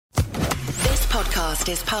podcast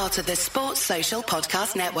is part of the Sports Social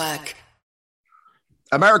Podcast Network.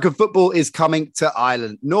 American football is coming to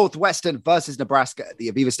Ireland. Northwestern versus Nebraska at the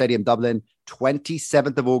Aviva Stadium, Dublin,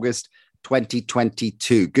 27th of August,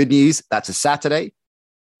 2022. Good news, that's a Saturday.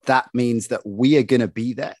 That means that we are going to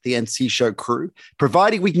be there, the NC Show crew,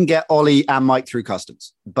 providing we can get Ollie and Mike through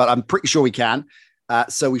customs. But I'm pretty sure we can.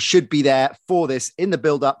 So we should be there for this in the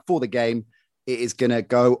build-up for the game. It is going to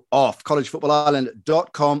go off.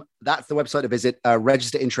 collegefootballireland.com. That's the website to visit.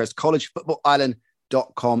 Register interest,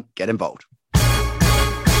 collegefootballireland.com. Get involved.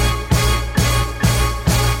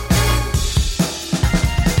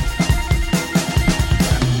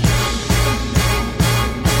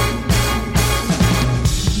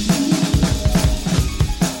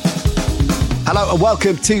 Hello and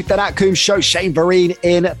welcome to the Nat Coombs Show. Shane Vereen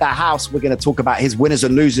in the house. We're going to talk about his winners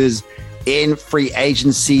and losers in free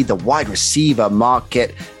agency, the wide receiver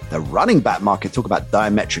market, the running back market, talk about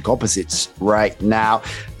diametric opposites right now,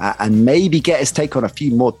 and maybe get his take on a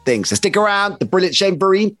few more things. So stick around. The brilliant Shane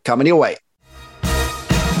Vereen coming your way.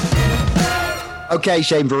 Okay,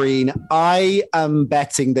 Shane Vereen, I am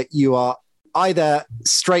betting that you are either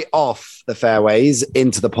straight off the fairways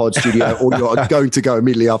into the pod studio or you're going to go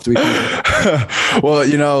immediately after we Well,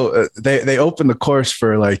 you know, they opened the course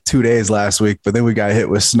for like 2 days last week, but then we got hit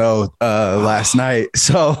with snow last night.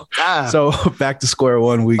 So back to square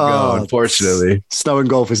one we go, unfortunately. Snow and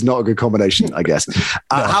golf is not a good combination, I guess.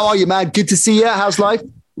 How are you, man? Good to see you. How's life?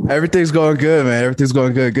 Everything's going good, man. Everything's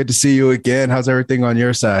going good. Good to see you again. How's everything on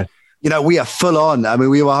your side? You know, we are full on. I mean,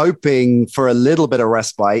 we were hoping for a little bit of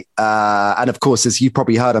respite. And of course, as you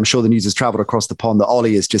probably heard, I'm sure the news has traveled across the pond that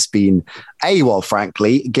Ollie has just been AWOL,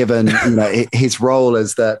 frankly, given his role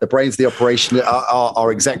as the brains of the operation,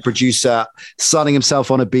 our exec producer, sunning himself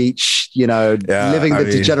on a beach, living the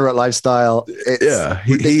degenerate lifestyle.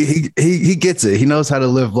 He gets it. He knows how to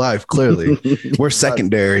live life, clearly. We're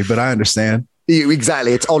secondary, but I understand.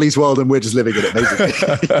 Exactly. It's Ollie's world and we're just living in it, basically.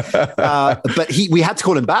 But we had to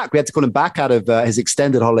call him back. We had to call him back out of his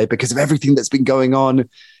extended holiday because of everything that's been going on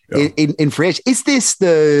in free agency. Is this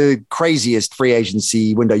the craziest free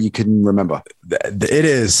agency window you can remember? It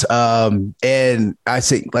is. And I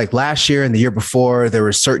think like last year and the year before, there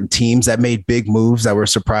were certain teams that made big moves that were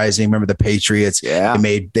surprising. Remember the Patriots? Yeah.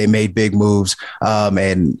 They made big moves.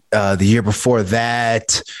 And the year before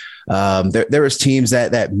that, there was teams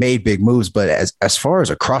that made big moves, but as far as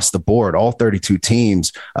across the board, all 32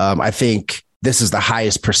 teams, I think this is the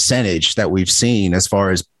highest percentage that we've seen as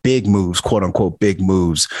far as big moves, quote unquote, big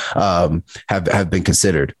moves, have been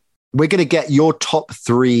considered. We're going to get your top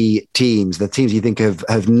three teams, the teams you think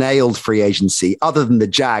have nailed free agency, other than the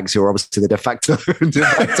Jags, who are obviously the de facto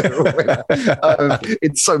winner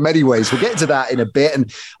in so many ways. We'll get into that in a bit.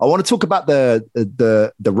 And I want to talk about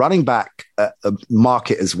the running back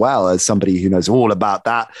market as well, as somebody who knows all about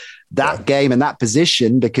that game and that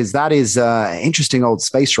position, because that is an interesting old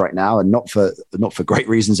space right now, and not for great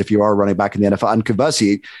reasons if you are a running back in the NFL. And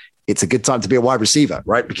conversely, it's a good time to be a wide receiver,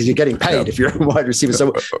 right? Because you're getting paid if you're a wide receiver.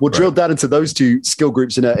 So we'll drill down into those two skill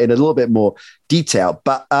groups in a little bit more detail.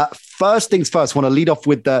 But first things first, I want to lead off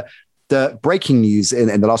with the breaking news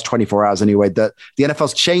in the last 24 hours anyway, that the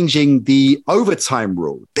NFL's changing the overtime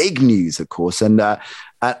rule. Big news, of course. And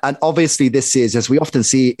obviously this is, as we often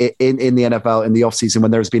see in the NFL in the offseason,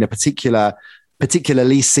 when there has been a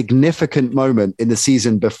particularly significant moment in the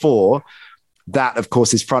season before, that, of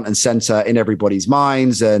course, is front and center in everybody's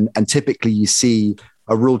minds. And typically you see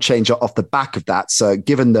a rule change off the back of that. So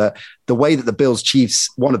given the way that the Bills Chiefs,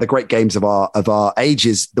 one of the great games of our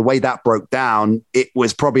ages, the way that broke down, it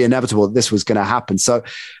was probably inevitable that this was going to happen. So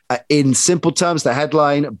in simple terms, the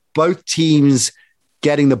headline, both teams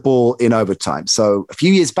getting the ball in overtime. So a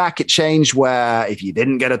few years back, it changed where if you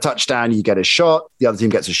didn't get a touchdown, you get a shot. The other team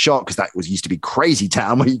gets a shot, because that used to be crazy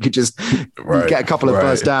town where you could just get a couple of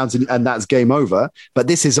first downs and that's game over. But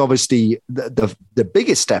this is obviously the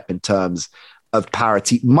biggest step in terms of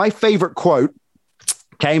parity. My favorite quote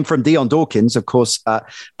came from Dion Dawkins, of course, part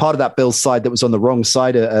of that Bills side that was on the wrong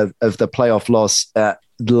side of the playoff loss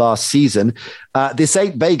last season. This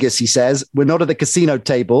ain't Vegas, he says. We're not at the casino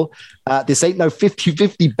table. This ain't no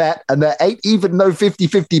 50-50 bet, and there ain't even no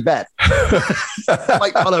 50-50 bet.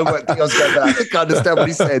 Like, I don't know what Dion's going, but I think I understand what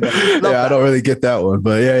he's saying. I don't really get that one,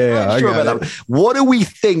 but yeah. I'm sure about that. What do we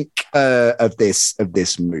think of this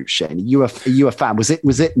move, Shane? Are you a fan? Was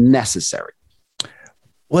it necessary?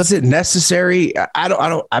 Was it necessary? I'm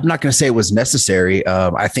not going to say it was necessary.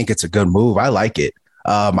 I think it's a good move. I like it.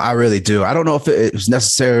 I really do. I don't know if it was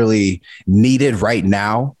necessarily needed right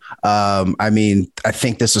now. I mean, I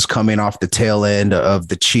think this was coming off the tail end of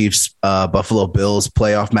the Chiefs Buffalo Bills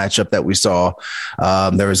playoff matchup that we saw.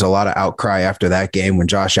 There was a lot of outcry after that game when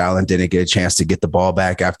Josh Allen didn't get a chance to get the ball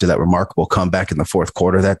back after that remarkable comeback in the fourth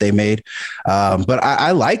quarter that they made. But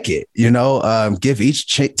I like it, give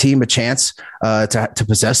each team a chance to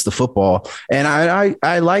possess the football. And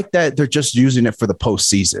I like that they're just using it for the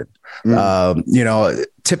postseason.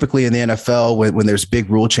 Typically in the NFL, when there's big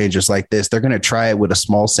rule changes like this, they're going to try it with a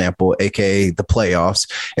small sample, aka the playoffs,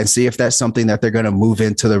 and see if that's something that they're going to move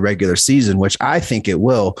into the regular season, which I think it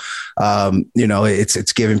will.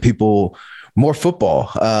 It's giving people more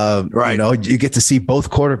football. Right. You get to see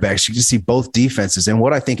both quarterbacks, you get to see both defenses. And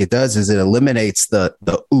what I think it does is it eliminates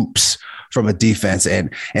the oops from a defense and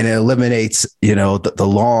it eliminates, the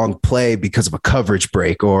long play because of a coverage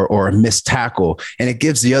break or a missed tackle. And it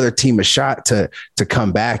gives the other team a shot to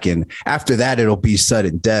come back. And after that, it'll be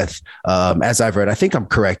sudden death. As I've read, I think I'm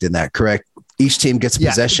correct in that, correct? Each team gets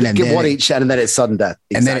possession and then each, and then it's sudden death.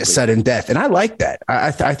 Exactly. And then it's sudden death. And I like that.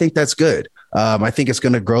 I think that's good. I think it's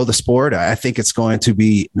going to grow the sport. I think it's going to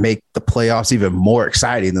make the playoffs even more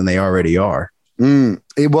exciting than they already are.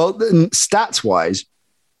 Well, stats wise,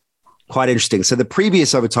 quite interesting. So the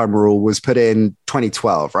previous overtime rule was put in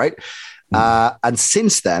 2012, right? And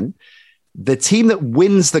since then, the team that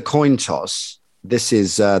wins the coin toss, this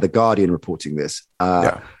is the Guardian reporting this,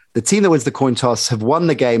 the team that wins the coin toss have won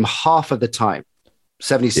the game half of the time,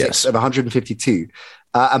 76 of 152.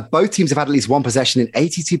 And both teams have had at least one possession in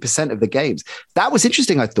 82% of the games. That was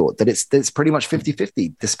interesting, I thought, that it's pretty much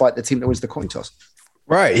 50-50, despite the team that wins the coin toss.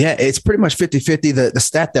 Right. Yeah, it's pretty much 50-50. The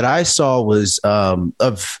stat that I saw was in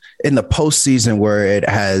the postseason where it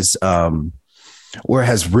has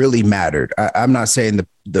really mattered. I'm not saying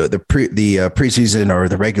the preseason or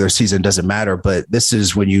the regular season doesn't matter, but this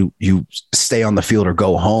is when you stay on the field or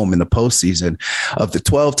go home in the postseason. Of the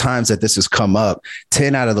 12 times that this has come up,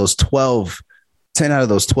 10 out of those 12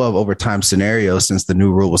 overtime scenarios since the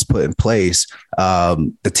new rule was put in place,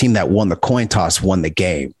 the team that won the coin toss won the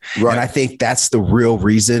game. Right. And I think that's the real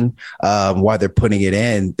reason why they're putting it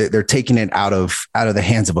in. They're taking it out of the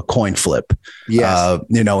hands of a coin flip,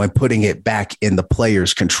 and putting it back in the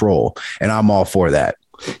player's control. And I'm all for that.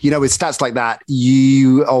 With stats like that,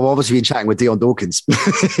 you obviously been chatting with Dion Dawkins.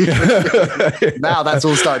 Now that's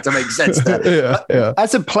all starting to make sense.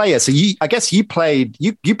 As a player, so I guess you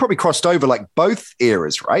probably crossed over like both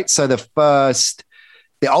eras, right? So the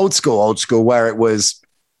old school where it was,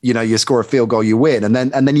 you score a field goal, you win. And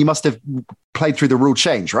then you must have played through the rule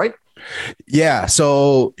change, right? Yeah.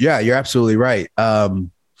 So you're absolutely right.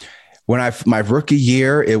 When my rookie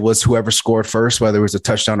year, it was whoever scored first, whether it was a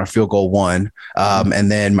touchdown or field goal, won.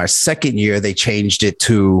 And then my second year, they changed it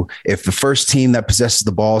to if the first team that possesses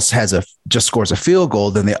the ball just scores a field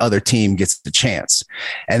goal, then the other team gets the chance.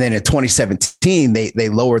 And then in 2017, they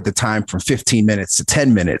lowered the time from 15 minutes to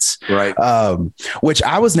 10 minutes, right? Which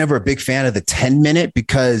I was never a big fan of the 10-minute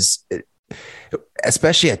because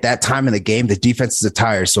especially at that time in the game, the defenses are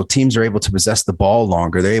tired. So teams are able to possess the ball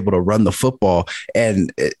longer. They're able to run the football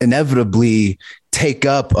and inevitably take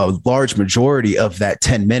up a large majority of that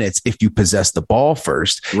 10 minutes if you possess the ball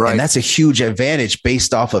first. Right. And that's a huge advantage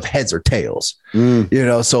based off of heads or tails.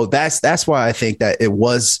 So that's why I think that it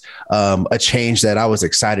was a change that I was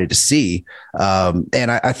excited to see.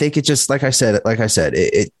 And I think it just, like I said,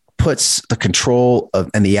 it puts the control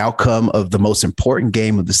and the outcome of the most important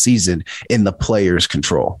game of the season in the player's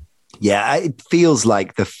control. Yeah, it feels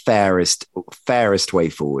like the fairest way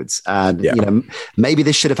forwards. And, maybe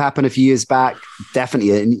this should have happened a few years back.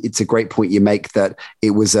 Definitely. And it's a great point you make that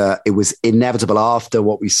it was inevitable after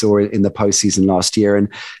what we saw in the postseason last year.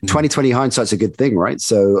 And 2020 hindsight's a good thing, right?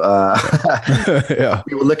 So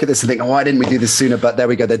we will look at this and think, why didn't we do this sooner? But there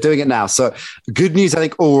we go. They're doing it now. So good news, I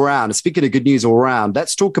think, all around. Speaking of good news all around,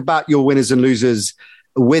 let's talk about your winners and losers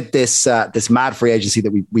with this mad free agency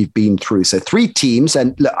that we've been through. So 3 teams,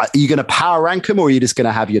 and look, are you going to power rank them or are you just going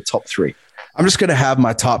to have your top 3? I'm just going to have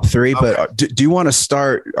my top 3, okay. But do you want to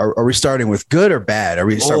start? Are we starting with good or bad? Are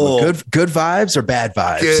we starting with good vibes or bad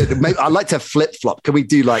vibes? Good. Maybe I'd like to flip flop. Can we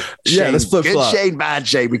do like Shane, let's flip flop. Good Shane, bad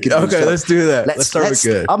Shane. We can. Okay, let's do that. Let's start with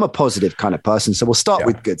good. I'm a positive kind of person, so we'll start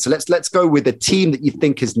with good. So let's go with a team that you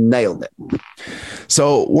think has nailed it.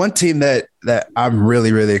 So one team that I'm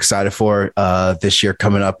really, really excited for this year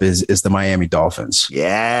coming up is the Miami Dolphins.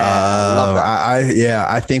 Yeah. Love that.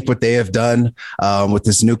 I think what they have done with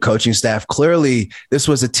this new coaching staff, clearly this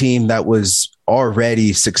was a team that was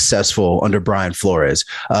already successful under Brian Flores,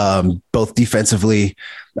 both defensively,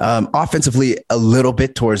 offensively, a little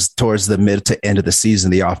bit towards the mid to end of the season.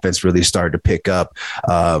 The offense really started to pick up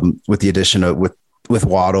with the addition of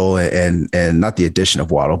Waddle and not the addition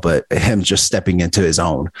of Waddle, but him just stepping into his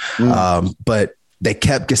own. But they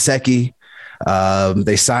kept Gesicki.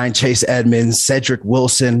 They signed Chase Edmonds, Cedric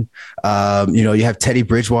Wilson. You have Teddy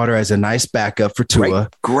Bridgewater as a nice backup for Tua.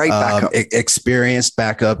 Great backup. Experienced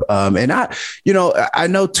backup. And I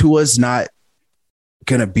know Tua's not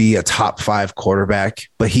going to be a top 5 quarterback,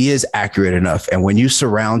 but he is accurate enough. And when you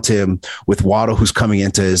surround him with Waddle, who's coming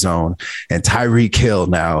into his own, and Tyreek Hill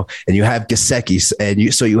now, and you have Gesicki, and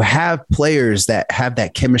you have players that have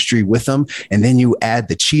that chemistry with them, and then you add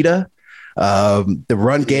the cheetah. The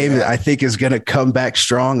run game, I think, is going to come back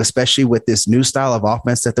strong, especially with this new style of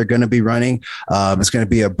offense that they're going to be running. It's going to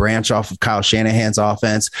be a branch off of Kyle Shanahan's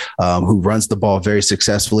offense, who runs the ball very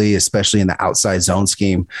successfully, especially in the outside zone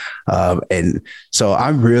scheme. And so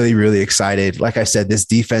I'm really, really excited. Like I said, this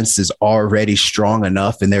defense is already strong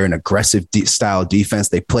enough, and they're an aggressive style defense.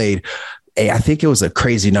 They played I think it was a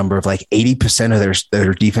crazy number of like 80% of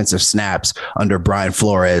their defensive snaps under Brian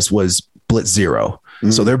Flores was blitz zero.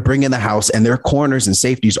 So they're bringing the house, and their corners and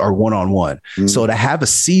safeties are one-on-one. So to have a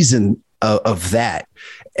season of that,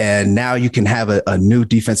 and now you can have a new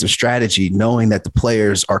defensive strategy, knowing that the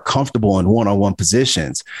players are comfortable in one-on-one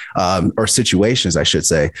positions or situations, I should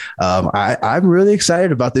say. I'm really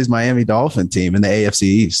excited about this Miami Dolphin team in the AFC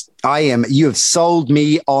East. I am. You have sold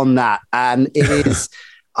me on that. And it is,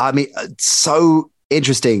 so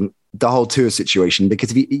interesting, the whole Tua situation,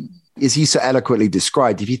 because as you so eloquently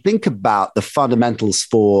described, if you think about the fundamentals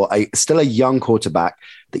for still a young quarterback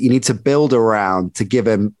that you need to build around to give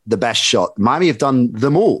him the best shot, Miami have done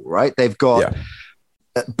them all, right? They've got,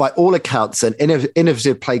 by all accounts, an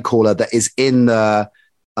innovative play caller that is in the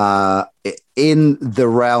realm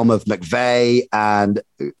of McVay, and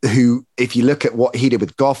who, if you look at what he did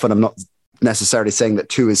with Goff, and I'm not necessarily saying that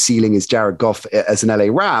Tua's ceiling is Jared Goff as an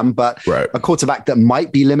LA Ram, but a quarterback that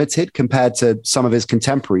might be limited compared to some of his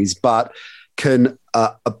contemporaries, but can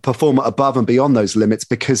perform above and beyond those limits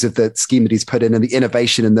because of the scheme that he's put in and the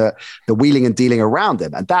innovation and the wheeling and dealing around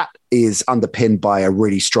him. And that is underpinned by a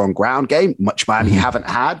really strong ground game, much Miami haven't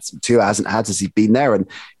had. Tua hasn't had since he's been there. And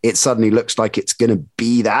it suddenly looks like it's going to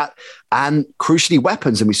be that. And crucially,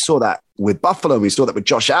 weapons. And we saw that with Buffalo. We saw that with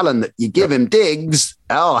Josh Allen, that you give him Diggs.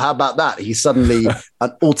 Oh, how about that? He's suddenly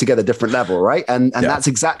an altogether different level, right? And that's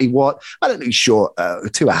exactly what, I don't know, sure,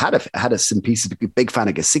 Tua had some pieces, big fan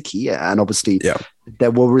of Gesicki, and obviously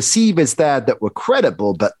there were receivers there that were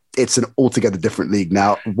credible, but it's an altogether different league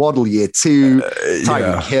now. Waddle year 2,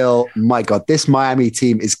 Tyreek Hill. My God, this Miami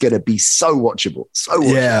team is going to be so watchable.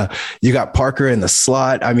 Yeah, you got Parker in the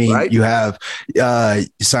slot. I mean, you have you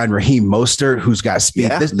signed Raheem Mostert, who's got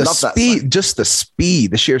speed. The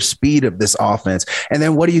sheer speed of this offense. And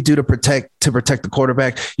then what do you do to protect the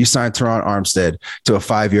quarterback? You signed Teron Armstead to a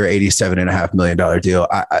 5-year, $87.5 million deal.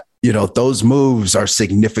 Those moves are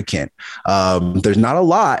significant. There's not a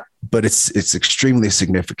lot, but it's extremely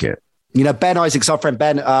significant. Ben Isaacs, our friend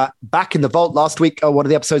Ben, back in the vault last week, one of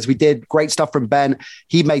the episodes we did, great stuff from Ben.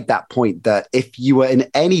 He made that point that if you were in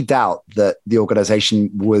any doubt that the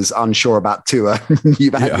organization was unsure about Tua,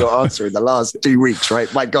 you've had your answer in the last 2 weeks,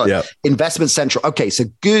 right? My God, investment central. Okay, so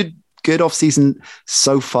good offseason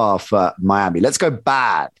so far for Miami. Let's go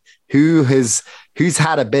bad. Who's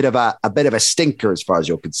had a bit of a stinker as far as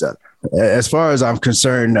you're concerned? As far as I'm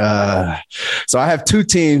concerned, so I have 2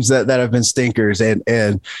 teams that have been stinkers, and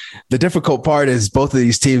the difficult part is both of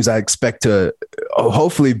these teams I expect to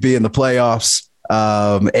hopefully be in the playoffs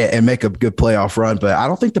and make a good playoff run, but I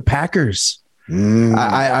don't think the Packers. I'm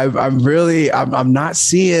not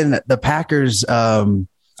seeing the Packers. I'm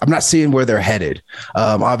not seeing where they're headed.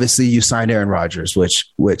 Obviously, you signed Aaron Rodgers,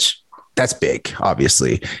 which. That's big,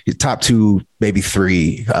 obviously. He's top 2, maybe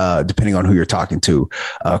 3, depending on who you're talking to,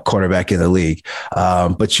 quarterback in the league.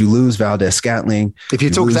 But you lose Valdez-Scantling. If you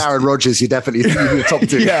talk to Aaron Rodgers, you definitely you're top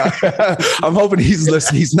 2. I'm hoping he's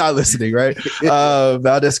listening. He's not listening, right?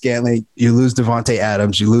 Valdez-Scantling, you lose Devontae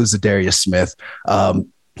Adams, you lose Darius Smith.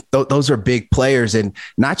 Those are big players, and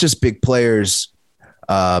not just big players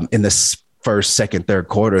in the first, second, third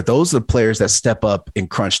quarter. Those are the players that step up in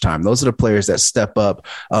crunch time. Those are the players that step up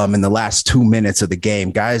in the last 2 minutes of the game,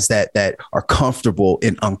 guys that are comfortable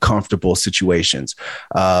in uncomfortable situations.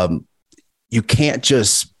 You can't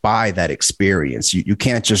just buy that experience. You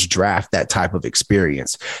can't just draft that type of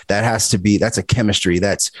experience. That's a chemistry.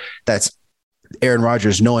 That's Aaron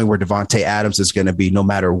Rodgers knowing where Devontae Adams is going to be no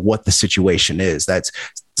matter what the situation is. That's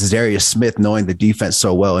Darius Smith knowing the defense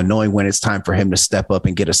so well and knowing when it's time for him to step up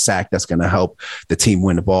and get a sack that's going to help the team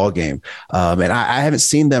win the ball game. And I haven't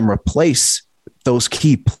seen them replace those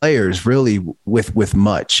key players really with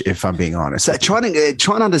much, if I'm being honest. So trying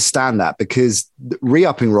to understand that, because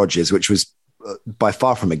re-upping Rodgers, which was by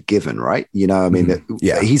far from a given, right? You know, I mean,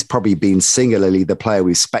 he's probably been singularly the player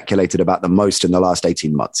we've speculated about the most in the last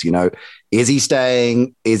 18 months. You know, is he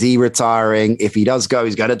staying? Is he retiring? If he does go,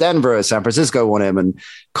 he's going to Denver. San Francisco want him, and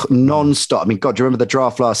non-stop. I mean, God, do you remember the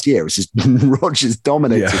draft last year? It was just Rodgers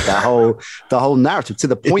dominated the whole narrative to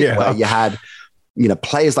the point where you had, you know,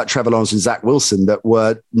 players like Trevor Lawrence and Zach Wilson that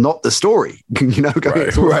were not the story, you know,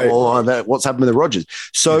 what's happened with Rodgers.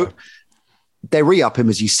 So they re-up him,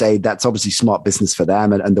 as you say. That's obviously smart business for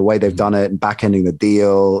them, and the way they've done it and back-ending the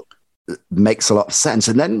deal makes a lot of sense.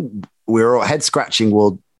 And then we're all head scratching.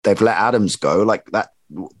 Well, they've let Adams go, like that.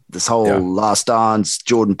 This whole last dance,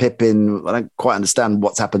 Jordan Pippen. I don't quite understand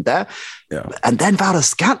what's happened there. Yeah. And then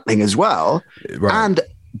Valdes-Scantling as well. Right. And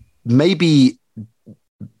maybe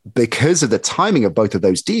because of the timing of both of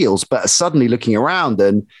those deals, but suddenly looking around,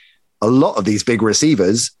 and a lot of these big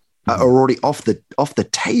receivers are already off the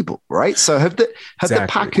table, right? So have the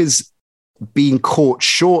Packers been caught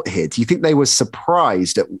short here? Do you think they were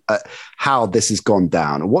surprised at how this has gone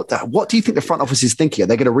down? What do you think the front office is thinking? Are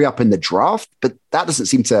they going to re-up in the draft? But that doesn't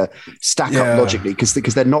seem to stack up logically because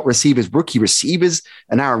they're not rookie receivers,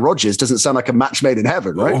 and Aaron Rodgers doesn't sound like a match made in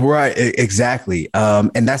heaven, right? Right, exactly.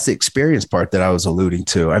 And that's the experience part that I was alluding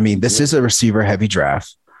to. I mean, this is a receiver heavy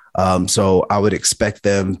draft. So I would expect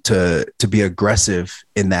them to be aggressive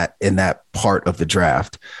in that part of the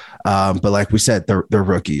draft. But like we said, they're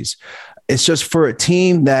rookies. It's just for a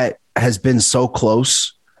team that has been so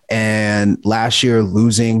close, and last year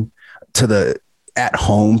losing at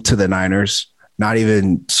home to the Niners, not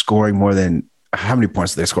even scoring more than, how many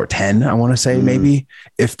points did they score? 10, I want to say, maybe,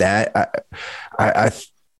 if that. I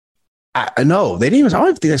know they didn't even, I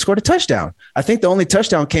don't think they scored a touchdown. I think the only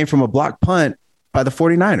touchdown came from a blocked punt by the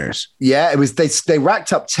 49ers. Yeah, it was, they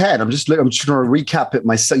racked up 10. I'm just trying to recap it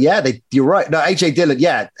myself. Yeah, you're right. No, AJ Dillon.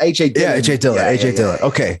 Yeah, AJ Dillon. Yeah, AJ Dillon.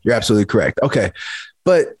 Okay, you're absolutely correct. Okay.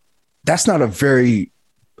 But that's not a very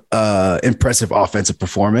impressive offensive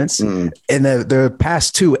performance. In the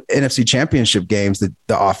past two NFC Championship games, the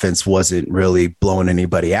offense wasn't really blowing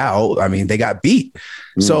anybody out. I mean, they got beat.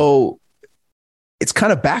 So it's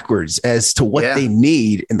kind of backwards as to what they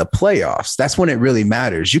need in the playoffs. That's when it really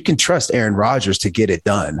matters. You can trust Aaron Rodgers to get it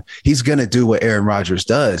done. He's going to do what Aaron Rodgers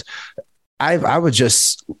does. I would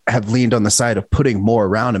just have leaned on the side of putting more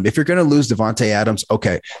around him. If you're going to lose Devontae Adams,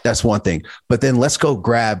 okay, that's one thing. But then let's go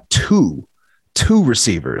grab two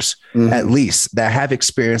receivers at least that have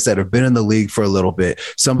experience, that have been in the league for a little bit.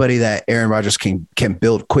 Somebody that Aaron Rodgers can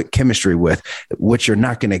build quick chemistry with, which you're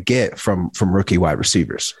not going to get from rookie wide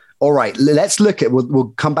receivers. All right, let's look at,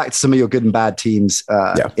 we'll come back to some of your good and bad teams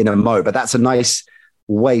in a mo, but that's a nice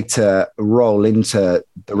way to roll into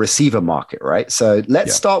the receiver market, right? So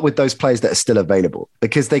let's start with those players that are still available,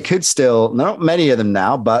 because they could still, not many of them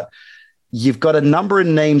now, but you've got a number of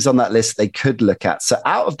names on that list they could look at. So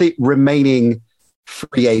out of the remaining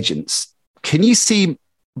free agents, can you see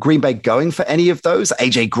Green Bay going for any of those?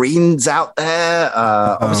 AJ Green's out there.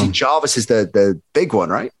 Obviously Jarvis is the big one,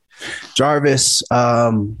 right? Jarvis,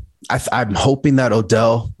 I'm hoping that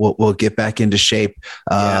Odell will get back into shape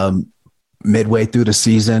midway through the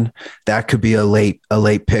season. That could be a late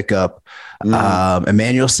pickup.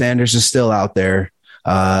 Emmanuel Sanders is still out there.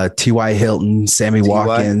 T.Y. Hilton, Sammy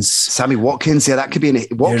Watkins. Yeah, that could be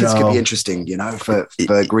Watkins could be interesting, for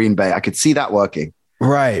Green Bay. I could see that working.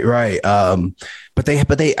 Right. But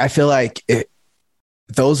they I feel like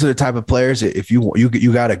those are the type of players, if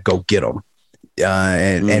you got to go get them.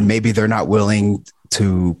 And maybe they're not willing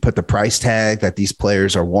to put the price tag that these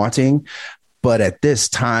players are wanting. But at this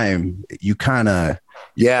time, you kind of,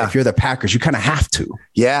 if you're the Packers, you kind of have to.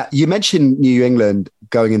 Yeah. You mentioned New England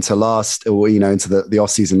going into into the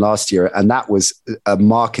offseason last year. And that was a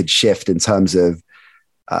marked shift in terms of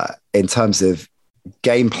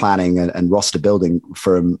game planning and roster building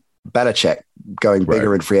from Belichick going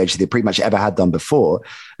bigger in free agency they pretty much ever had done before.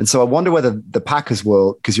 And so I wonder whether the Packers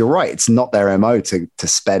will, because you're right, it's not their MO to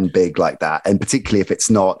spend big like that. And particularly if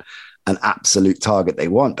it's not an absolute target they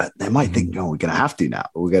want, but they might think, we're going to have to now.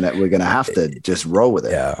 We're going to have to just roll with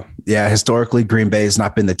it. Yeah. Historically, Green Bay has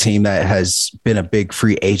not been the team that has been a big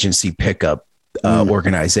free agency pickup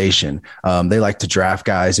organization. They like to draft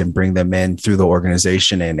guys and bring them in through the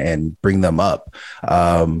organization and bring them up.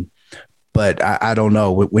 But I don't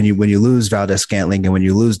know, when you lose Valdes-Scantling and when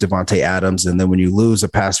you lose Devontae Adams, and then when you lose a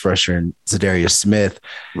pass rusher in Zadarius Smith,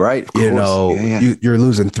 right? You're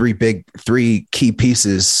losing three key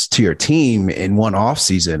pieces to your team in one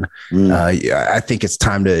offseason. I think it's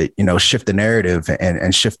time to shift the narrative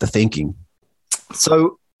and shift the thinking.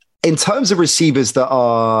 So, in terms of receivers that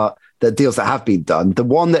are the deals that have been done, the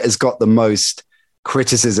one that has got the most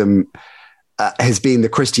criticism has been the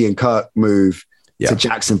Christian Kirk move to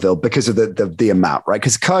Jacksonville because of the amount, right?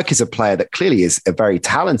 Because Kirk is a player that clearly is a very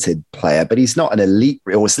talented player, but he's not an elite,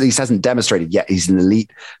 or at least hasn't demonstrated yet he's an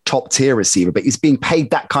elite top tier receiver, but he's being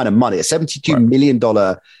paid that kind of money, a $72 million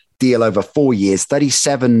deal over 4 years,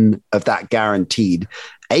 37 of that guaranteed,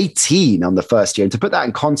 18 on the first year. And to put that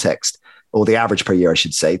in context, or the average per year, I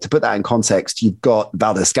should say, to put that in context, you've got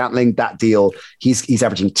Valdez-Scantling, that deal, he's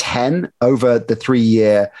averaging 10 over the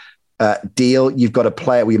 3-year deal. You've got a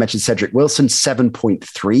player, we mentioned Cedric Wilson,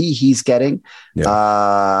 7.3 he's getting.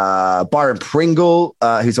 Byron Pringle,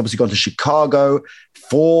 who's obviously gone to Chicago,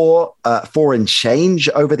 4 and change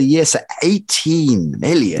over the year, so 18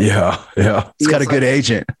 million. He's got a good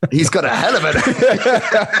agent. He's got a hell of it.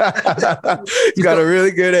 He's got a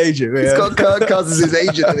really good agent, man. He's got Kirk Cousins'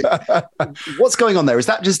 agent. What's going on there? Is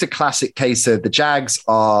that just a classic case of the Jags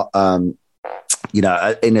are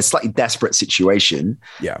in a slightly desperate situation?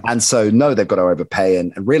 And so, no, they've got to overpay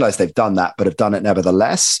and realize they've done that, but have done it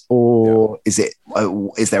nevertheless? Or is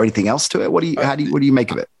there anything else to it? What do you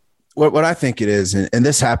make of it? What I think it is, and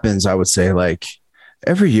this happens, I would say, like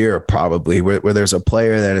every year, probably where there's a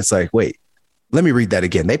player that it's like, wait, let me read that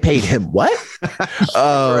again. They paid him what?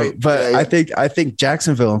 I think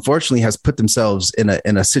Jacksonville, unfortunately, has put themselves in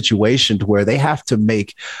a situation to where they have to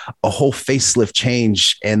make a whole facelift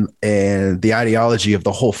change and the ideology of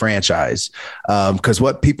the whole franchise. Because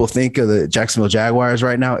what people think of the Jacksonville Jaguars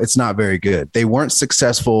right now, it's not very good. They weren't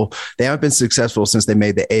successful. They haven't been successful since they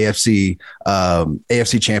made the AFC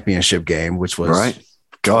championship game, which was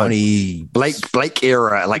 20 Blake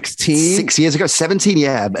era, like 16? 6 years ago, 17,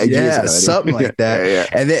 years ago, something like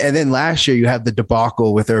that. And then last year you have the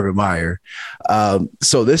debacle with Urban Meyer.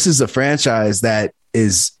 So this is a franchise that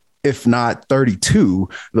is, if not 32,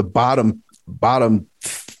 the bottom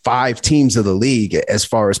 5 teams of the league as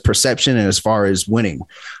far as perception and as far as winning.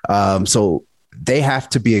 So they have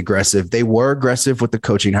to be aggressive. They were aggressive with the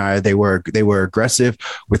coaching hire. They were aggressive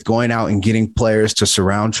with going out and getting players to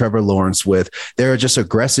surround Trevor Lawrence with. They're just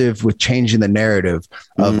aggressive with changing the narrative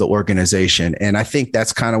of the organization. And I think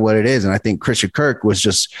that's kind of what it is. And I think Christian Kirk was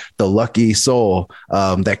just the lucky soul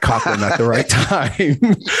that caught them at the right time.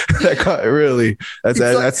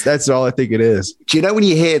 That's all I think it is. Do you know when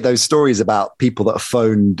you hear those stories about people that are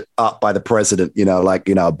phoned up by the president,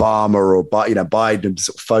 Obama or Biden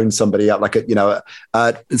sort of phoned somebody up, like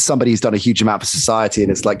somebody who's done a huge amount for society, and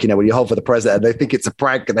it's like, when you hold for the president, they think it's a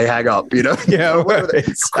prank and they hang up,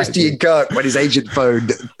 Christian Kirk, when his agent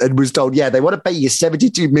phoned and was told, they want to pay you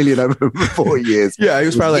 $72 million over 4 years. He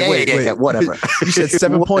was probably wait, whatever. You said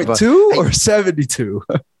 7.2 or 72?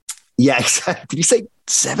 Yeah, exactly. Did you say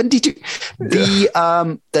 72?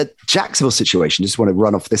 The Jacksonville situation, just want to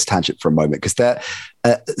run off this tangent for a moment, because the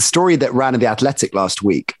story that ran in The Athletic last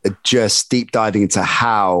week, just deep diving into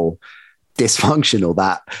how dysfunctional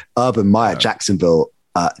that Urban Meyer Jacksonville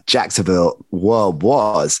world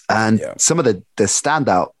was. And some of the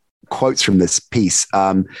standout quotes from this piece,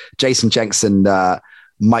 Jason Jenks and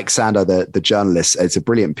Mike Sando, the journalist, it's a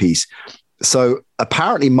brilliant piece. So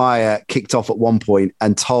apparently Meyer kicked off at one point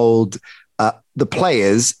and told the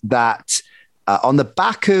players that on the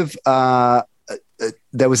back of the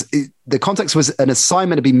context was an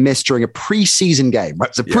assignment to be missed during a preseason game. Right?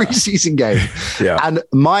 It was a preseason game. And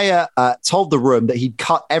Meyer told the room that he'd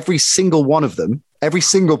cut every single one of them, every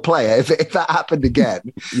single player, if that happened again.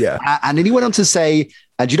 And then he went on to say,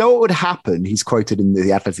 and you know what would happen? He's quoted in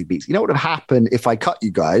the Athletic Beats. You know what would happen if I cut you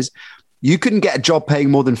guys? You couldn't get a job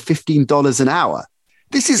paying more than $15 an hour.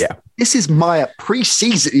 This is Meyer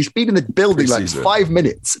preseason. He's been in the building like 5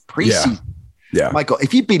 minutes preseason. My God,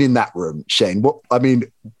 if you'd been in that room, Shane,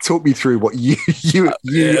 talk me through what you and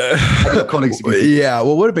your colleagues.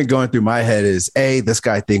 What would have been going through my head is this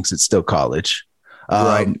guy thinks it's still college.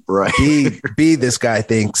 Right. B, this guy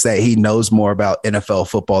thinks that he knows more about NFL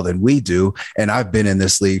football than we do. And I've been in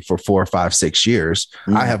this league for 4, 5, 6 years.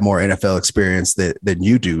 I have more NFL experience than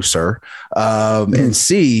you do, sir. And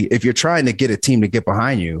C, if you're trying to get a team to get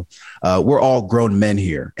behind you, we're all grown men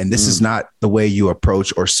here. And this is not the way you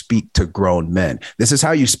approach or speak to grown men. This is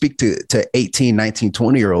how you speak to 18, 19,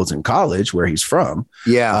 20-year-olds in college where he's from.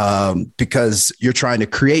 Because you're trying to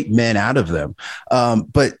create men out of them.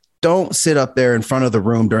 But don't sit up there in front of the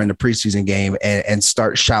room during the preseason game and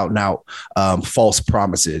start shouting out false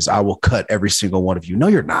promises. I will cut every single one of you. No,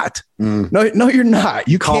 you're not. No, you're not.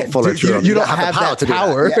 You can't follow through. You don't have that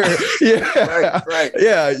power. You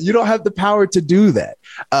don't have the power to do that.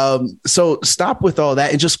 So stop with all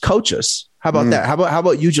that and just coach us. How about that? How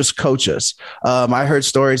about you just coach us? I heard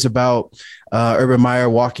stories about Urban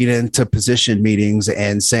Meyer walking into position meetings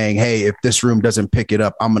and saying, hey, if this room doesn't pick it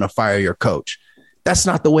up, I'm going to fire your coach. That's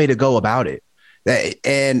not the way to go about it.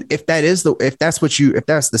 And if that's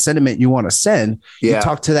the sentiment you want to send, you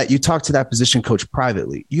talk to that position coach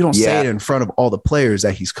privately. You don't say it in front of all the players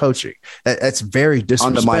that he's coaching. That's very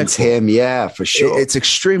disrespectful. Undermines him. Yeah, for sure. It's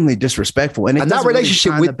extremely disrespectful. And that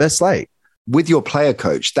relationship with the best light. With your player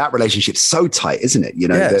coach, that relationship's so tight, isn't it?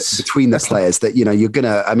 Between the players that, you're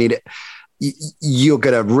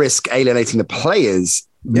going to risk alienating the players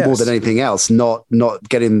more than anything else, not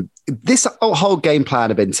getting this whole game plan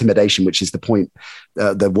of intimidation, which is the point,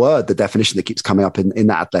 the definition that keeps coming up in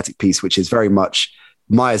that Athletic piece, which is very much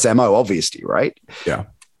Meyer's MO, obviously, right? Yeah.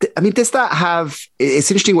 I mean, does that it's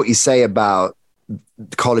interesting what you say about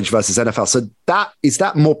college versus NFL. So is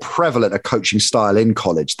that more prevalent a coaching style in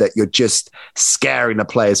college, that you're just scaring the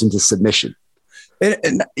players into submission?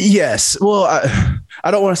 And yes. Well,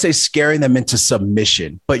 I don't want to say scaring them into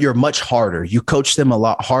submission, but you're much harder. You coach them a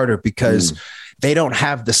lot harder because they don't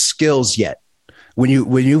have the skills yet. When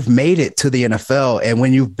you've made it to the NFL and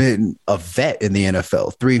when you've been a vet in the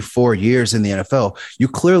NFL, 3-4 years in the NFL, you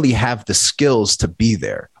clearly have the skills to be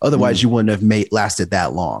there. Otherwise, you wouldn't have lasted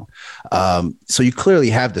that long. So you clearly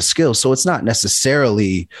have the skills. So it's not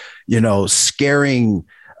necessarily, scaring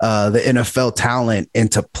the NFL talent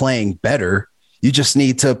into playing better. You just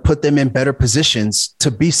need to put them in better positions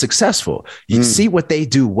to be successful. You see what they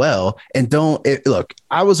do well, and look.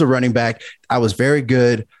 I was a running back. I was very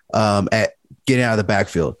good at getting out of the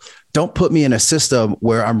backfield. Don't put me in a system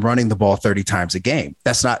where I'm running the ball 30 times a game.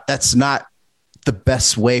 That's not the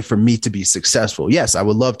best way for me to be successful. Yes, I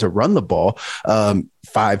would love to run the ball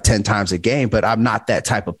 5-10 times a game, but I'm not that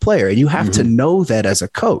type of player. And you have to know that as a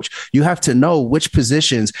coach. You have to know which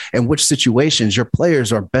positions and which situations your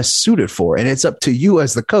players are best suited for. And it's up to you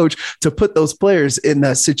as the coach to put those players in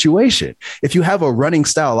that situation. If you have a running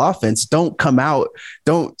style offense, don't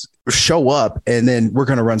show up and then we're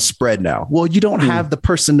going to run spread now. Well, you don't have the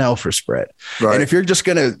personnel for spread. Right. And if you're just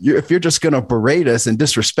going to berate us and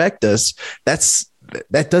disrespect us,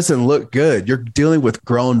 that doesn't look good. You're dealing with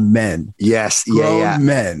grown men. Yes. Grown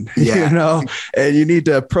men, and you need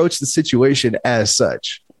to approach the situation as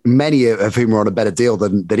such. Many of whom are on a better deal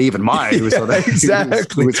than even Meyer.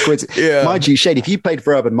 Exactly. Mind you, Shane, if you played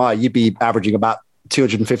for Urban Meyer, you'd be averaging about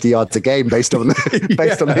 250 yards a game based on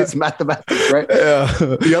his mathematics, right? Yeah.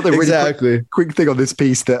 The other really quick thing on this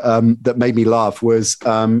piece that made me laugh was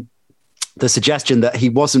the suggestion that he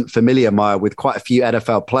wasn't familiar, Meyer, with quite a few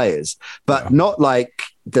NFL players, but not like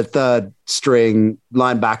the third string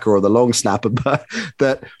linebacker or the long snapper, but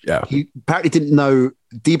that he apparently didn't know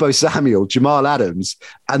Deebo Samuel, Jamal Adams,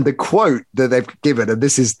 and the quote that they've given, and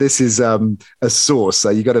this is a source, so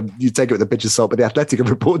you take it with a pinch of salt, but the Athletic have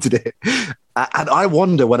reported it. And I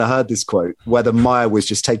wonder when I heard this quote whether Meyer was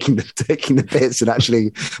just taking the piss and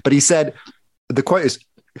actually, but he said the quote is,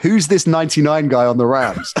 "Who's this 99 guy on the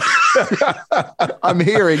Rams?" I'm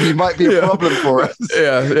hearing he might be a problem for us.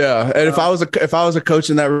 Yeah. And if I was a coach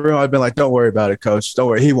in that room, I'd been like, "Don't worry about it, coach. Don't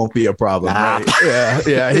worry, he won't be a problem." Right?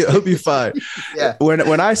 Yeah, he'll be fine. Yeah.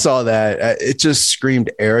 When I saw that, it just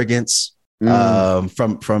screamed arrogance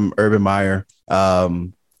from Urban Meyer.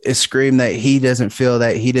 It screamed that he doesn't feel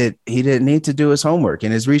that he didn't need to do his homework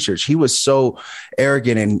and his research. He was so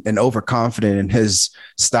arrogant and overconfident in his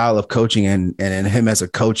style of coaching and in him as a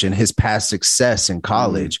coach and his past success in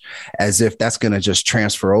college, as if that's going to just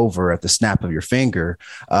transfer over at the snap of your finger.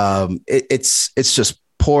 It's just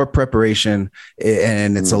poor preparation,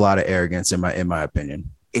 and it's a lot of arrogance in my opinion.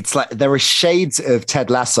 It's like there are shades of Ted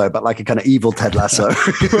Lasso, but like a kind of evil Ted Lasso.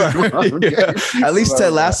 At least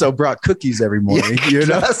Ted Lasso brought cookies every morning.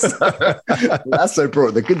 Lasso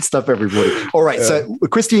brought the good stuff every morning. All right. So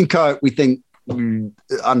Christian Kirk, we think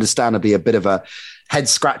understandably a bit of a head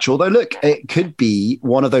scratch, although look, it could be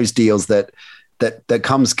one of those deals that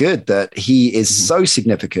comes good, that he is so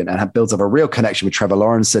significant and builds up a real connection with Trevor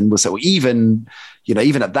Lawrence. And so even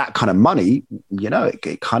at that kind of money,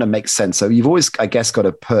 it kind of makes sense. So you've always, I guess, got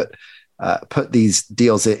to put these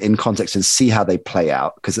deals in context and see how they play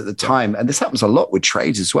out. Because at the time, and this happens a lot with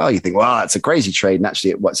trades as well, you think, well, that's a crazy trade. And actually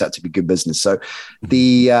it works out to be good business. So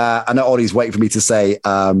I know Ollie's waiting for me to say,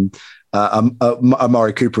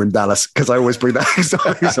 Amari Cooper in Dallas, because I always bring that.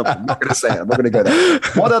 So I'm not going to say it. I'm not going to go there.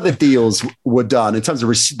 What other deals were done in terms of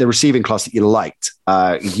the receiving class that you liked?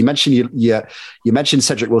 You mentioned you mentioned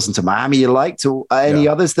Cedric Wilson to Miami. You liked, or any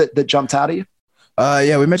others that jumped out at you?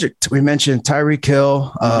 We mentioned Tyreek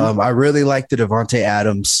Hill. I really liked the Devontae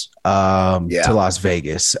Adams to Las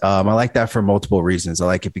Vegas. I like that for multiple reasons. I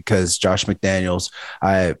like it because Josh McDaniels,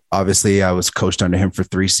 I was coached under him for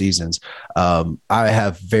 3 seasons. I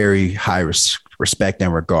have very high respect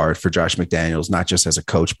and regard for Josh McDaniels, not just as a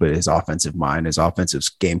coach, but his offensive mind, his offensive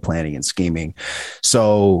game planning and scheming.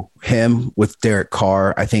 So him with Derek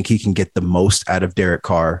Carr, I think he can get the most out of Derek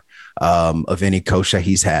Carr of any coach that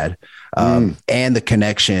he's had. And the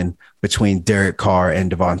connection between Derek Carr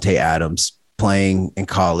and Devontae Adams playing in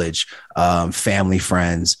college, family,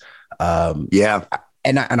 friends. And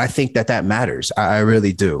I think that matters. I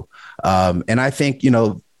really do. And I think,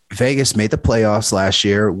 Vegas made the playoffs last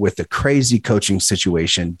year with a crazy coaching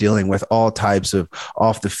situation, dealing with all types of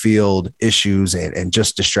off the field issues and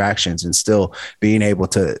just distractions, and still being able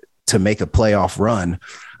to make a playoff run.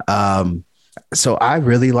 So I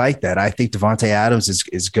really like that. I think Devontae Adams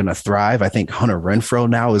is going to thrive. I think Hunter Renfrow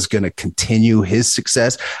now is going to continue his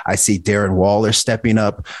success. I see Darren Waller stepping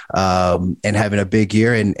up and having a big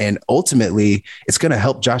year. And ultimately, it's going to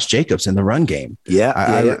help Josh Jacobs in the run game.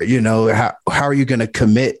 How are you going to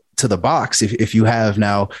commit to the box if you have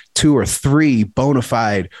now 2 or 3 bona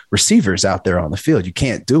fide receivers out there on the field? You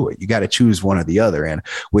can't do it. You got to choose one or the other. And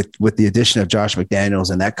with the addition of Josh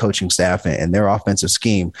McDaniels and that coaching staff and their offensive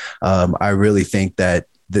scheme, I really think that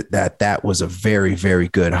was a very, very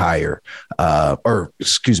good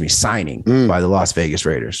signing by the Las Vegas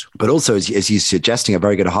Raiders. But also, as you're suggesting, a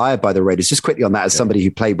very good hire by the Raiders. Just quickly on that, as somebody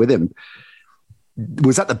who played with him,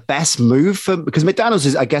 was that the best move for, because McDaniels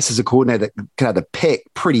is, I guess, as a coordinator that can have the pick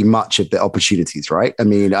pretty much of the opportunities, right? I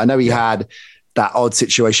mean, I know he had that odd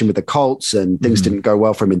situation with the Colts and things didn't go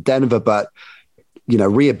well for him in Denver, but,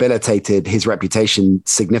 rehabilitated his reputation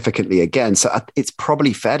significantly again. So it's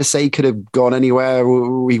probably fair to say he could have gone anywhere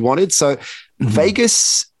he wanted. So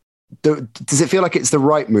Vegas, does it feel like it's the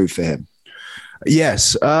right move for him?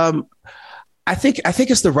 Yes. I think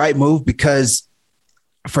it's the right move because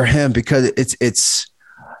it's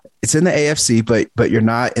in the AFC, but you're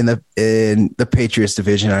not in the Patriots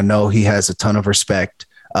division. I know he has a ton of respect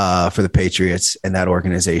for the Patriots and that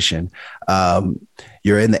organization.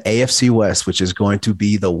 You're in the AFC West, which is going to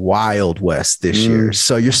be the Wild West this year.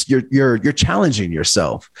 So you're challenging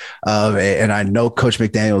yourself. And I know Coach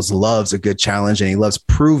McDaniels loves a good challenge, and he loves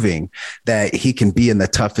proving that he can be in the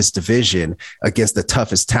toughest division against the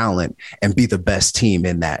toughest talent and be the best team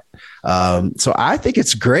in that. So I think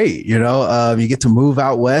it's great. You get to move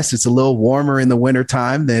out west. It's a little warmer in the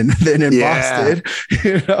wintertime than in Boston,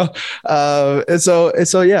 and so,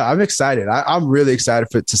 I'm excited. I'm really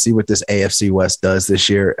excited to see what this AFC West does this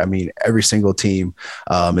year. I mean, every single team,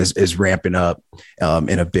 is ramping up,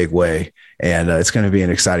 in a big way, and it's going to be an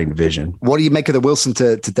exciting division. What do you make of the Wilson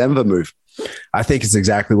to Denver move? I think it's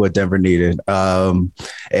exactly what Denver needed.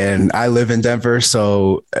 And I live in Denver,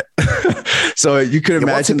 so you could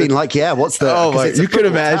imagine what's it been like. Yeah. What's the, you could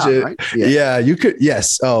imagine. Town, right? You could.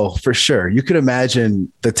 Yes. Oh, for sure. You could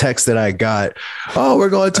imagine the text that I got. Oh, we're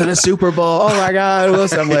going to the Super Bowl. Oh my God.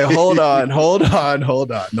 Wilson. I'm like, hold on.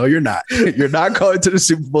 No, you're not. You're not going to the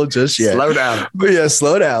Super Bowl just yet. Slow down. But yeah,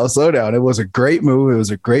 slow down. It was a great move. It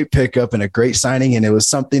was a great pickup and a great signing. And it was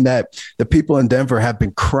something that the people in Denver have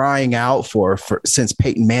been crying out for since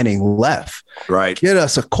Peyton Manning left. Right. Get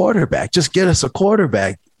us a quarterback. Just get us a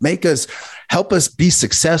quarterback. Help us be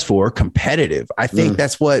successful or competitive. I think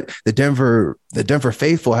that's what the Denver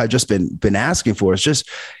faithful have just been asking for, is just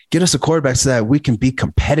get us a quarterback so that we can be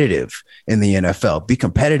competitive in the NFL, be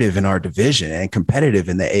competitive in our division and competitive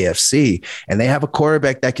in the AFC. And they have a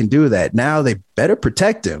quarterback that can do that. Now they better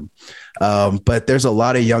protect him. But there's a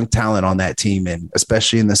lot of young talent on that team, and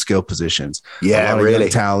especially in the skill positions. Yeah, really young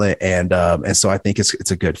talent. And so I think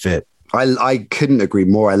it's a good fit. I couldn't agree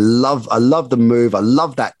more. I love the move. I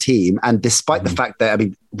love that team. And despite the fact that, I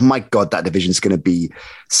mean, my God, that division is going to be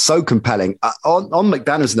so compelling on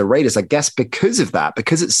McDaniels and the Raiders, I guess, because of that,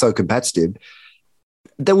 because it's so competitive,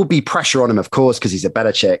 there will be pressure on him, of course, because he's a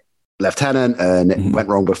Belichick lieutenant and it went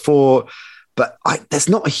wrong before. But there's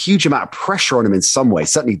not a huge amount of pressure on him in some way,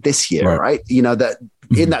 certainly this year, right? That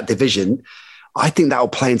in that division, I think that will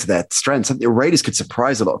play into their strengths. The Raiders could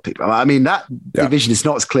surprise a lot of people. I mean, that division is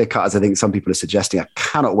not as clear cut as I think some people are suggesting. I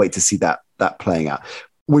cannot wait to see that playing out.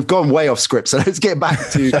 We've gone way off script, so let's get back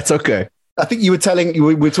to. That's okay. I think you were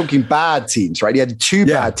talking bad teams, right? You had 2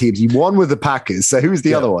 bad teams. You won with the Packers. So who's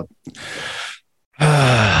the other one?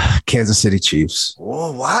 Kansas City Chiefs.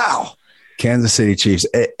 Oh, wow. Kansas City Chiefs.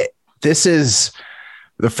 This is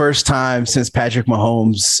the first time since Patrick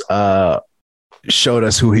Mahomes showed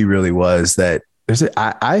us who he really was, that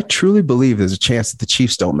I truly believe there's a chance that the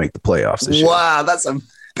Chiefs don't make the playoffs this year. Wow, that's a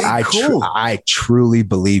big call. I truly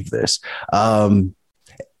believe this.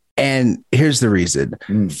 And here's the reason.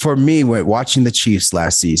 For me, when watching the Chiefs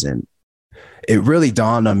last season, it really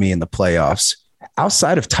dawned on me in the playoffs,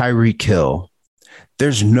 outside of Tyreek Hill,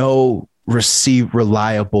 there's no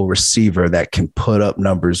reliable receiver that can put up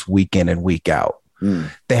numbers week in and week out.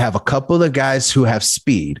 They have a couple of guys who have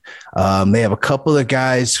speed. They have a couple of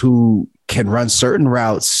guys who can run certain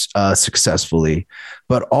routes successfully.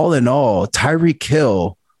 But all in all, Tyreek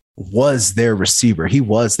Hill was their receiver. He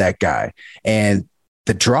was that guy. And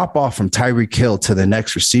the drop off from Tyreek Hill to the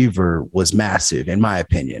next receiver was massive, in my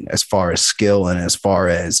opinion, as far as skill and as far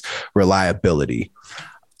as reliability.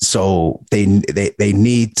 So they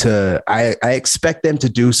need to, I expect them to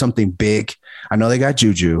do something big. I know they got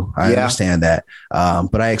Juju. I understand that.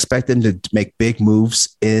 But I expect them to make big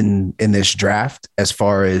moves in this draft as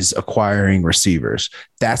far as acquiring receivers.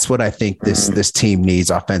 That's what I think this team needs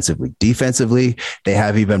offensively. Defensively, they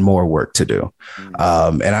have even more work to do.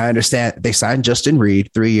 And I understand they signed Justin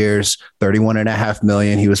Reed, 3 years, $31.5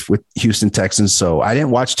 million. He was with Houston Texans. So I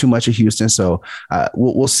didn't watch too much of Houston. So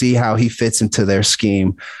we'll see how he fits into their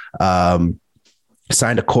scheme. Signed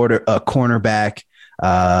a cornerback.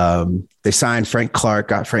 They signed Frank Clark,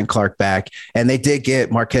 got Frank Clark back, and they did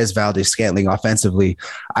get Marquez Valdes-Scantling offensively.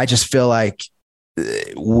 I just feel like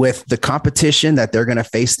with the competition that they're going to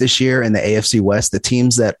face this year in the AFC West, the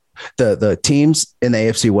teams in the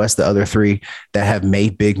AFC West, the other three that have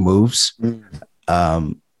made big moves,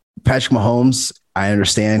 Patrick Mahomes, I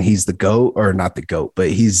understand he's the GOAT, or not the GOAT,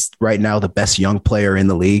 but he's right now the best young player in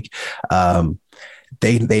the league. They're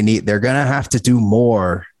going to have to do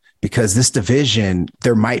more, because this division,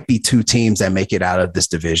 there might be two teams that make it out of this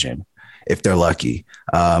division if they're lucky,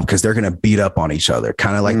 because they're going to beat up on each other,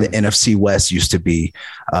 kind of like the NFC West used to be.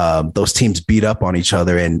 Those teams beat up on each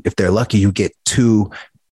other, and if they're lucky, you get two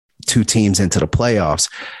teams into the playoffs.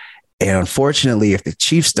 And unfortunately, if the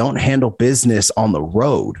Chiefs don't handle business on the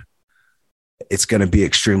road, it's going to be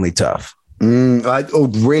extremely tough.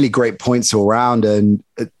 Really great points all around. And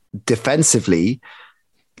defensively,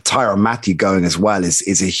 Tyrann Mathieu going as well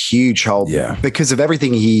is a huge help because of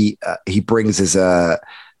everything he brings as a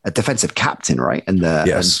defensive captain, right? And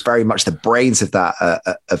and very much the brains of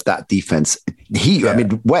that defense. I mean,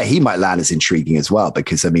 where he might land is intriguing as well,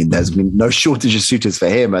 because I mean, there's been no shortage of suitors for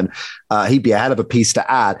him, and he'd be a hell of a piece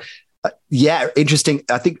to add. Interesting.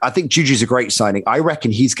 I think Juju's a great signing. I reckon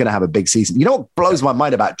he's going to have a big season. You know what blows my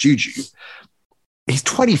mind about Juju? He's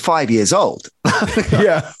 25 years old.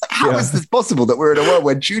 How is this possible that we're in a world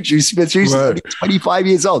where Juju Smith-Schuster's only 25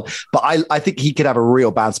 years old? But I think he could have a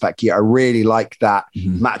real bounce back year. I really like that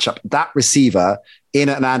matchup. That receiver in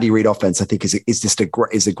an Andy Reid offense, I think is a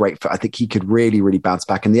great fit. I think he could really, really bounce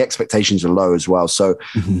back, and the expectations are low as well. So,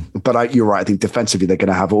 but you're right. I think defensively they're going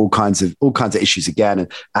to have all kinds of issues again,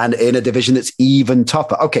 and in a division that's even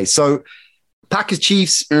tougher. Okay, so Packers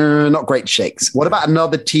Chiefs, not great shakes. What about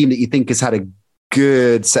another team that you think has had a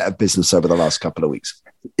good set of business over the last couple of weeks?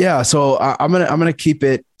 Yeah, so I'm gonna keep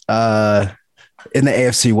it in the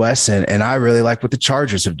AFC West, and I really like what the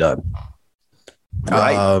Chargers have done.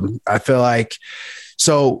 Right. I feel like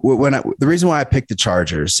the reason why I picked the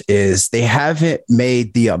Chargers is they haven't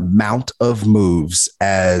made the amount of moves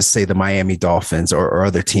as, say, the Miami Dolphins or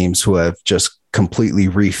other teams who have just completely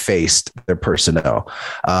refaced their personnel.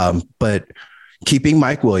 But keeping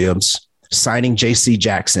Mike Williams, signing J.C.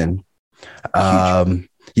 Jackson.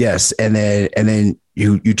 Yes. And then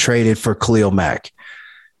you traded for Khalil Mack.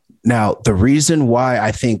 Now, the reason why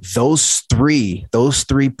I think those three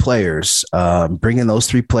players, bringing those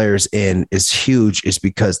three players in is huge, is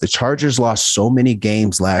because the Chargers lost so many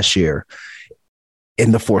games last year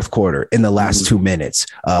in the fourth quarter, in the last 2 minutes,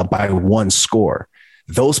 by one score.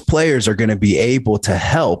 Those players are going to be able to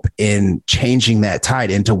help in changing that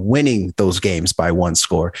tide into winning those games by one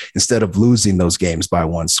score instead of losing those games by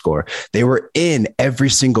one score. They were in every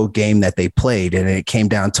single game that they played, and it came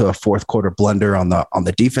down to a fourth quarter blunder on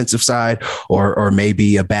the defensive side, or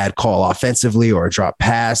maybe a bad call offensively, or a drop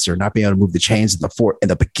pass, or not being able to move the chains in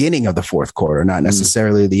the beginning of the fourth quarter, not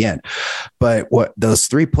necessarily the end. But what those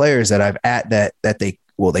three players that I've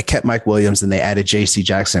they kept Mike Williams and they added J.C.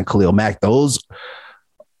 Jackson and Khalil Mack. Those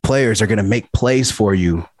players are going to make plays for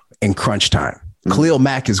you in crunch time. Khalil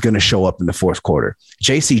Mack is going to show up in the fourth quarter.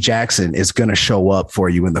 J.C. Jackson is going to show up for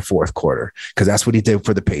you in the fourth quarter, because that's what he did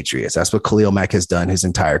for the Patriots. That's what Khalil Mack has done his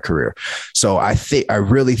entire career. So I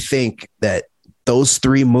really think that those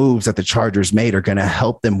three moves that the Chargers made are going to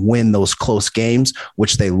help them win those close games,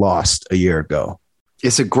 which they lost a year ago.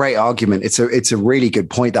 It's a great argument. It's a really good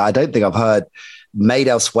point that I don't think I've heard made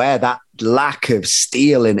elsewhere. That lack of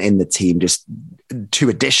steel in the team, just two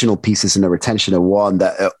additional pieces and the retention of one,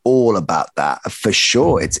 that are all about that for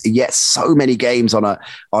sure. It's so many games on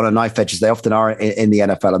a knife edge, as they often are in the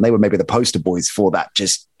NFL, and they were maybe the poster boys for that.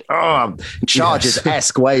 Just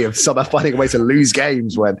Chargers-esque way of somehow finding a way to lose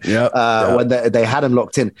games when they had him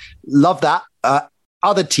locked in. Love that.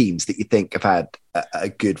 Other teams that you think have had a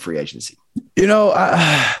good free agency?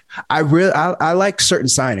 I like certain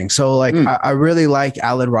signings. So I really like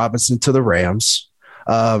Allen Robinson to the Rams.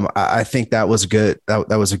 I think that was good. That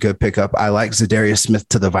was a good pickup. I like Zadarius Smith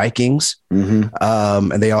to the Vikings.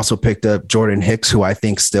 And they also picked up Jordan Hicks, who I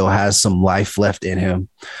think still has some life left in him.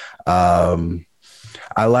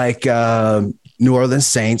 I like New Orleans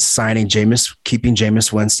Saints keeping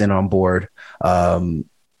Jameis Winston on board.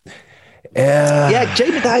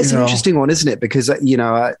 That is an interesting one, isn't it? Because,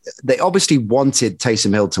 they obviously wanted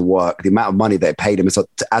Taysom Hill to work, the amount of money they paid him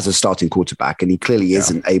as a starting quarterback, and he clearly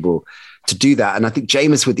isn't able to do that. And I think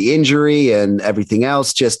Jameis, with the injury and everything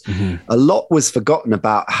else, just a lot was forgotten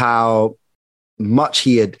about how much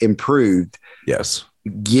he had improved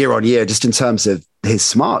year on year, just in terms of his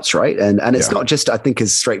smarts, right? And it's not just, I think,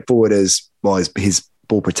 as straightforward as, well, his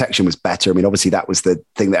ball protection was better. I mean, obviously that was the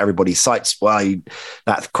thing that everybody cites. Well,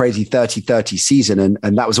 that crazy 30-30 season,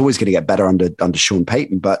 and that was always going to get better under Sean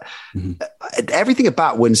Payton. But everything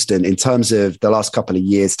about Winston in terms of the last couple of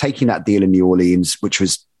years, taking that deal in New Orleans, which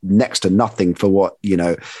was next to nothing for what,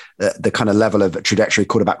 the kind of level of trajectory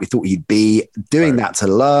quarterback we thought he'd be, doing that to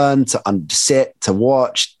learn, to sit, to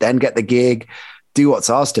watch, then get the gig, do what's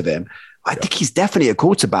asked of him. I think he's definitely a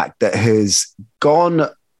quarterback that has gone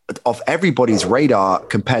off everybody's radar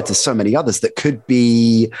compared to so many others that could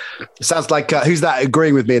be. Sounds like who's that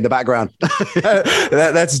agreeing with me in the background?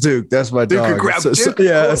 That's Duke. That's my dog.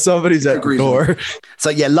 Somebody's at the door.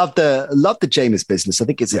 So love the Jameis business. I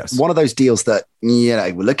think it's one of those deals that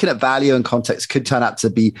we're looking at value and context, could turn out to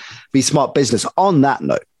be smart business. On that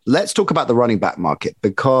note, let's talk about the running back market,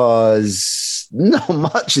 because not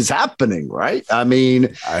much is happening, right? I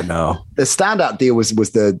mean, I know the standout deal was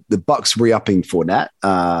the Bucks re-upping Fournette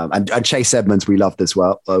and Chase Edmonds. We loved as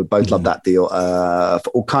well. Both loved that deal for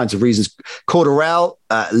all kinds of reasons. Cordarrelle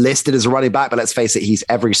listed as a running back, but let's face it, he's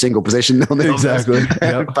every single position on the exactly.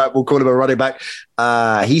 But we'll call him a running back.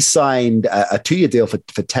 He signed a 2-year deal for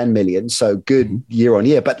 $10 million, so good year on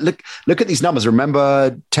year. But look at these numbers.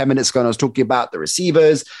 Remember 10 minutes ago, I was talking about the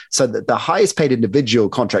receivers. So the highest paid individual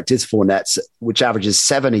contract is Fournette's, which averages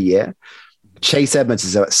 $7 a year. Chase Edmonds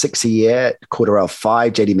is at $6 a year. Cordarrelle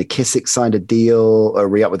 $5. JD McKissick signed a deal,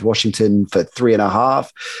 re-up with Washington for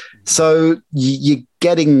 $3.5. So you're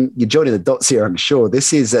joining the dots here. I'm sure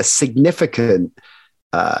this is a significant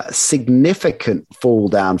fall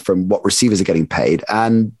down from what receivers are getting paid,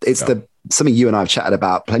 and it's something you and I have chatted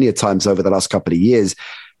about plenty of times over the last couple of years.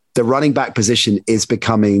 The running back position is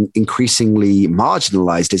becoming increasingly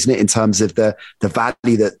marginalized, isn't it, in terms of the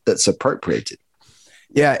value that's appropriated?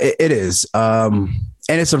 Yeah, it is. And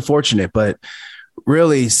it's unfortunate, but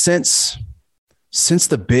really since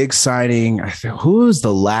the big signing, who's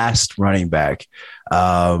the last running back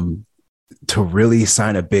to really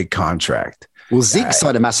sign a big contract? Well, Zeke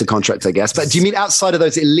signed a massive contract, I guess. But do you mean outside of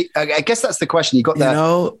those elite? I guess that's the question. You got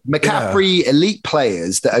the McCaffrey elite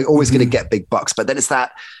players that are always going to get big bucks, but then it's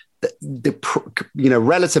that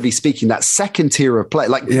relatively speaking, that second tier of play,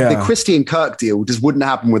 like the Christian Kirk deal, just wouldn't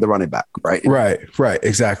happen with a running back, right? Right,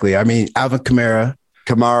 exactly. I mean, Alvin Kamara,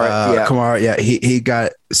 he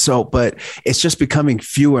got but it's just becoming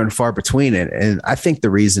fewer and far between it, and I think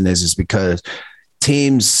the reason is because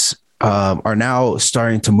teams are now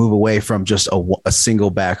starting to move away from just a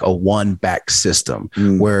single back, a one back system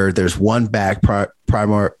where there's one back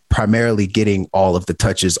primarily getting all of the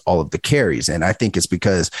touches, all of the carries. And I think it's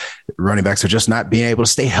because running backs are just not being able to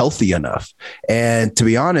stay healthy enough. And to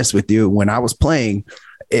be honest with you, when I was playing,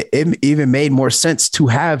 it even made more sense to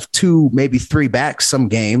have 2, maybe 3 backs some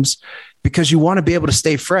games, because you want to be able to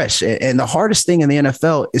stay fresh. And the hardest thing in the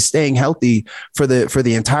NFL is staying healthy for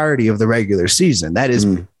the entirety of the regular season. That is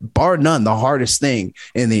bar none the hardest thing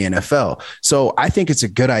in the NFL. So I think it's a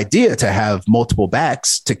good idea to have multiple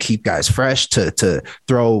backs to keep guys fresh, to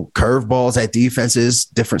throw curveballs at defenses,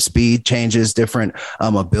 different speed changes, different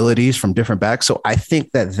abilities from different backs. So I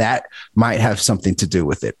think that might have something to do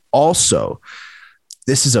with it. Also,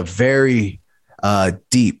 this is a very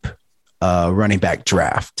deep running back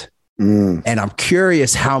draft. And I'm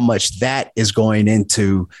curious how much that is going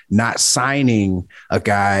into not signing a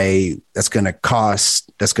guy that's going to cost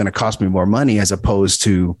me more money, as opposed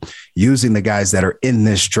to using the guys that are in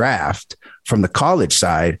this draft from the college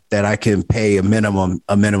side that I can pay a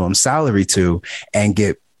minimum salary to and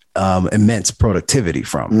get immense productivity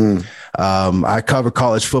from. I cover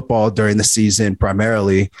college football during the season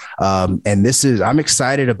primarily. And I'm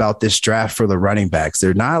excited about this draft for the running backs.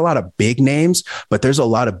 There's not a lot of big names, but there's a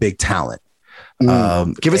lot of big talent.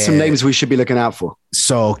 Give us some names we should be looking out for.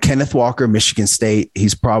 So Kenneth Walker, Michigan State,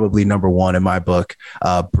 he's probably number one in my book.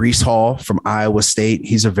 Breece Hall from Iowa State,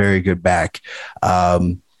 he's a very good back.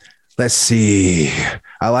 Let's see.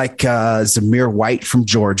 I like Zamir White from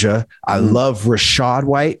Georgia. I love Rashad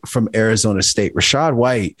White from Arizona State. Rashad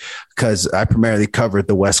White, because I primarily covered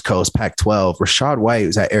the West Coast Pac-12. Rashad White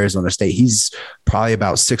was at Arizona State. He's probably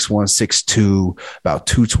about 6'1", 6'2", about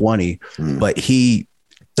 220, but he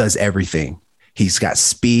does everything. He's got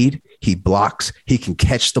speed. He blocks. He can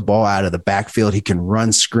catch the ball out of the backfield. He can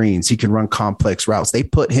run screens. He can run complex routes. They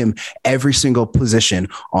put him every single position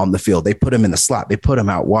on the field. They put him in the slot. They put him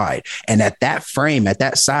out wide. And at that frame, at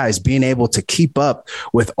that size, being able to keep up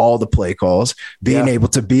with all the play calls, being able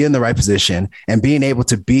to be in the right position, and being able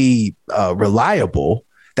to be reliable,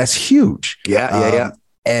 that's huge. Yeah.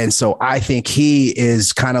 And so I think he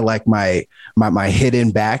is kind of like my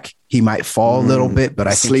hidden back. He might fall a little bit, but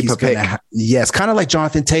I think he's going to. Yes, kind of like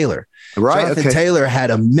Jonathan Taylor. Right. Jonathan Taylor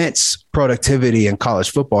had immense productivity in college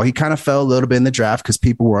football. He kind of fell a little bit in the draft because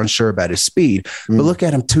people were unsure about his speed. But look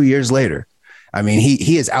at him 2 years later. I mean,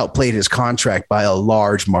 he has outplayed his contract by a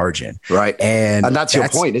large margin. Right. And that's your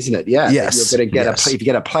point, isn't it? Yeah. Yes. You're going to get if you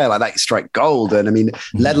get a player like that, you strike gold. And I mean,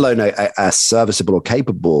 let alone a serviceable or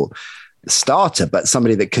capable starter, but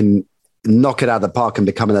somebody that can knock it out of the park and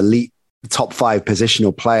become an elite top 5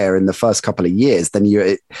 positional player in the first couple of years, then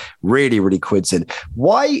it really, really quids in.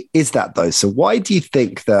 Why is that though? So why do you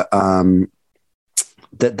think that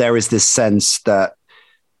that there is this sense that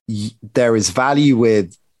there is value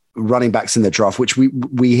with running backs in the draft, which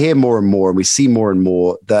we hear more and more, and we see more and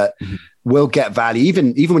more that will get value,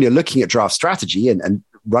 even when you're looking at draft strategy, and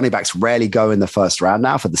running backs rarely go in the first round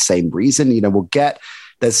now for the same reason.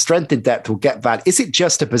 There's strength in depth, we'll get value. Is it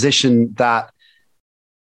just a position that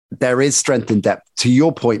there is strength in depth, to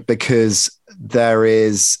your point, because there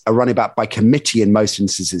is a running back by committee in most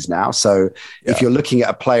instances now? So if you're looking at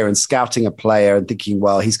a player and scouting a player and thinking,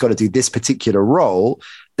 well, he's got to do this particular role,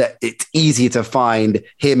 that it's easier to find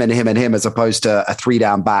him and him and him as opposed to a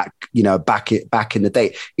 3-down back, back in the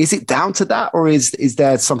day. Is it down to that, or is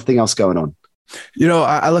there something else going on?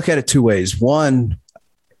 I look at it two ways. One,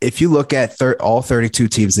 if you look at all 32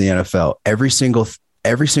 teams in the NFL, every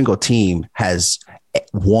single team has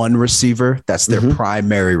one receiver that's their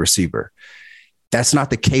primary receiver. That's not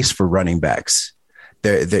the case for running backs.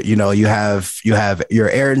 You have your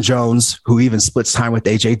Aaron Jones, who even splits time with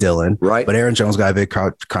AJ Dillon, right? But Aaron Jones got a big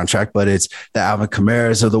contract. But it's the Alvin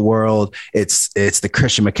Kamara's of the world. It's the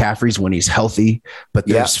Christian McCaffreys when he's healthy. But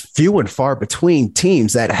there's few and far between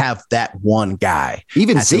teams that have that one guy.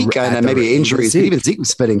 Even Zeke, and then maybe injuries. Even Zeke was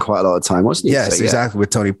spending quite a lot of time, wasn't he? Yes, exactly, with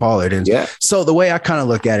Tony Pollard. And so the way I kind of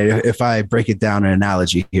look at it, if I break it down an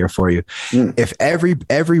analogy here for you, if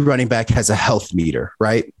every running back has a health meter,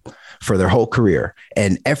 right, for their whole career,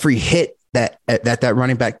 and every hit that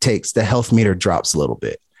running back takes, the health meter drops a little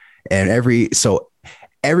bit. And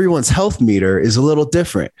everyone's health meter is a little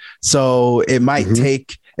different. So it might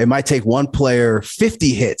take one player 50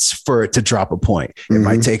 hits for it to drop a point. It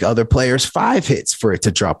might take other players 5 hits for it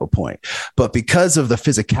to drop a point. But because of the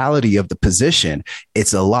physicality of the position,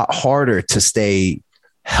 it's a lot harder to stay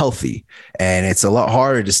healthy, and it's a lot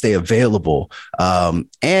harder to stay available.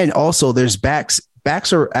 And also there's backs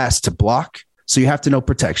are asked to block. So you have to know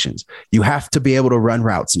protections. You have to be able to run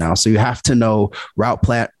routes now. So you have to know route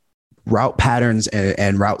patterns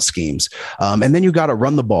and route schemes. And then you got to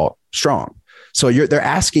run the ball strong. So they're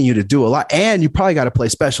asking you to do a lot, and you probably got to play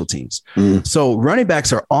special teams. So running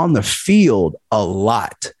backs are on the field a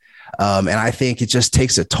lot. And I think it just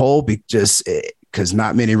takes a toll because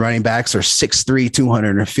not many running backs are 6'3",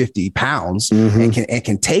 250 pounds and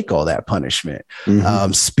can take all that punishment.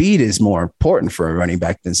 Speed is more important for a running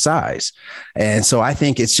back than size. And so I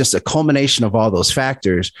think it's just a culmination of all those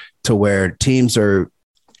factors to where teams are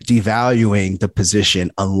devaluing the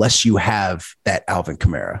position unless you have that Alvin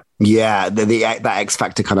Kamara. Yeah, that X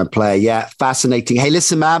factor kind of player. Yeah, fascinating. Hey,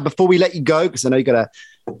 listen, man, before we let you go, because I know you got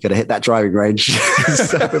to hit that driving range.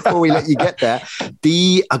 So before we let you get there,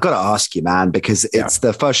 I got to ask you, man, because it's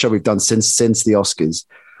the first show we've done since the Oscars.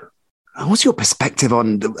 What's your perspective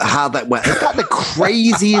on how that went? Is that the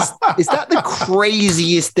craziest? Is that the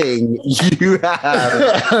craziest thing you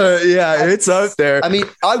have? Yeah, it's up there. I mean,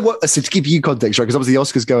 so to give you context, right? Because obviously the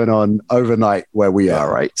Oscars going on overnight where we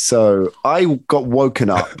are, right? So I got woken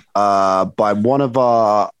up by one of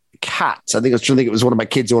our cats. I think it was one of my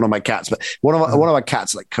kids or one of my cats, but one of our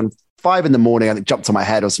cats, like kind of 5 a.m, I think, jumped on my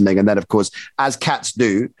head or something, and then of course, as cats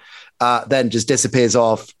do, then just disappears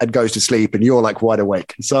off and goes to sleep, and you're like wide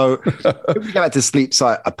awake. So we go back to sleep.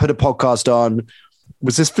 So I put a podcast on,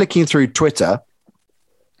 was just flicking through Twitter,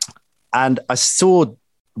 and I saw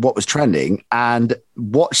what was trending and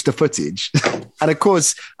watched the footage. And of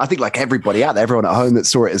course, I think like everybody out there, everyone at home that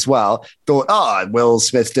saw it as well, thought, Will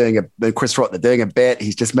Smith's Chris Rock, they're doing a bit.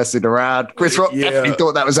 He's just messing around. Chris Rock definitely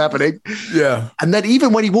thought that was happening. Yeah. And then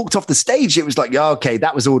even when he walked off the stage, it was like, okay,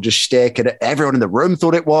 that was all just shtick. And everyone in the room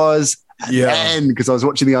thought it was. And then, because I was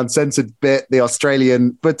watching the uncensored bit, the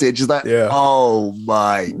Australian footage, is like, oh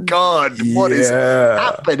my God, what is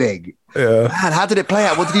happening? Yeah. Man, how did it play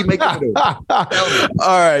out? What did he make of it?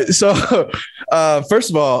 All right. So, first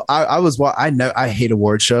of all, I hate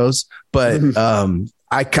award shows, but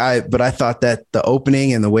I thought that the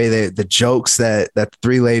opening and the way the jokes that the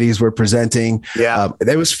three ladies were presenting,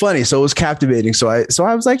 it was funny. So it was captivating. So I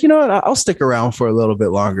was like, you know what, I'll stick around for a little bit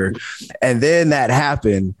longer. And then that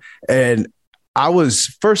happened, and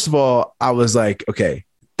first of all, I was like, okay,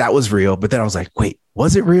 that was real. But then I was like, wait,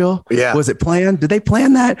 was it real? Yeah. Was it planned? Did they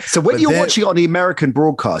plan that? So when you're watching it on the American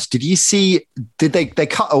broadcast, did they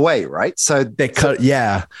cut away, right? So they cut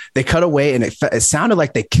away, and it sounded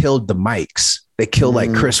like they killed the mics. They killed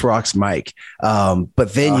like Chris Rock's mic.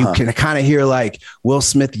 But then you can kind of hear like Will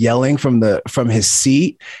Smith yelling from his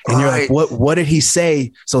seat. And you're like, what did he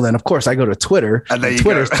say? So then of course I go to Twitter, and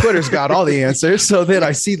Twitter's got all the answers. So then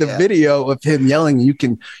I see the video of him yelling. You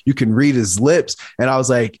can read his lips. And I was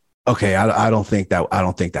like, okay, I don't think that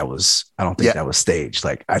was staged.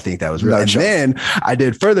 Like, I think that was real. Then I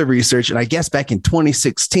did further research, and I guess back in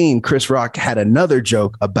 2016, Chris Rock had another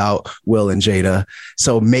joke about Will and Jada.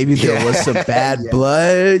 So maybe there was some bad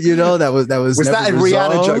blood, that was that a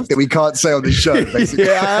Rihanna joke that we can't say on this show, basically?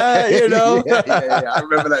 I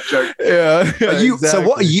remember that joke. Exactly. So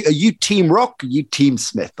what are you team Rock? Or are you team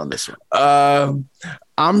Smith on this one?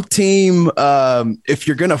 I'm team, if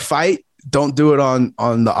you're going to fight, don't do it on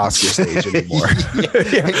the Oscar stage anymore.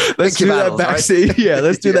 Let's do that backstage. Right? Yeah,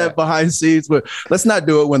 let's do that behind scenes, but let's not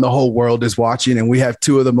do it when the whole world is watching and we have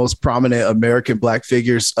two of the most prominent American Black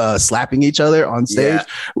figures slapping each other on stage.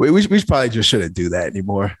 Yeah. We probably just shouldn't do that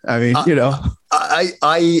anymore. I mean,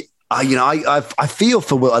 I feel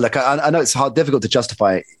for Will. Like I know it's difficult to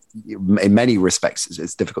justify. In many respects,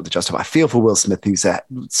 it's difficult to justify. I feel for Will Smith, who's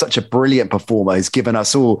such a brilliant performer, who's given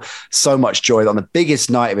us all so much joy. On the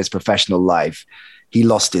biggest night of his professional life, he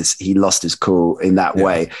lost his cool in that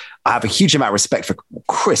way. I have a huge amount of respect for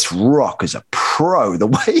Chris Rock as a pro. The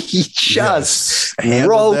way he just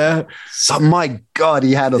rolled. So my God,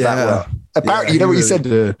 he handled that well. Apparently, what he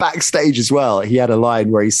said backstage as well. He had a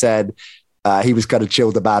line where he said, he was kind of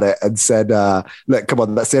chilled about it and said, look, come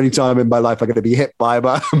on, that's the only time in my life I'm going to be hit by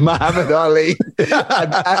Muhammad Ali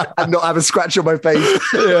and not have a scratch on my face.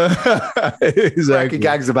 Exactly. Cracking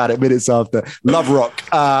gags about it minutes after. Love Rock.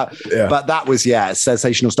 But that was,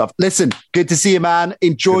 sensational stuff. Listen, good to see you, man.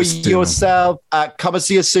 Enjoy yourself. Come and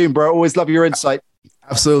see us soon, bro. Always love your insight.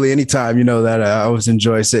 Absolutely. Anytime. You know that I always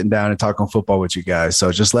enjoy sitting down and talking football with you guys.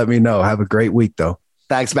 So just let me know. Have a great week, though.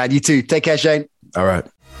 Thanks, man. You too. Take care, Shane. All right.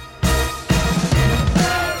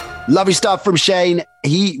 Lovely stuff from Shane.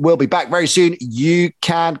 He will be back very soon. You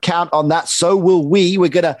can count on that. So will we. We're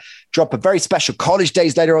going to drop a very special College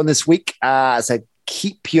Days later on this week. So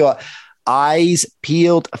keep your eyes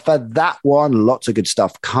peeled for that one. Lots of good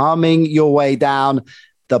stuff coming your way down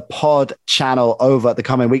the pod channel over the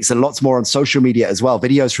coming weeks, and lots more on social media as well.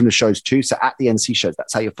 Videos from the shows too. So at the NC shows,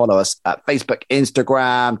 that's how you follow us at Facebook,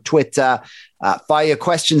 Instagram, Twitter. Fire your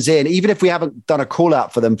questions in. Even if we haven't done a call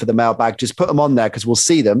out for them for the mailbag, just put them on there because we'll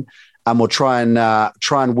see them and we'll try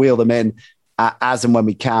and wheel them in as and when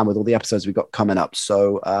we can with all the episodes we've got coming up.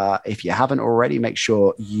 So if you haven't already, make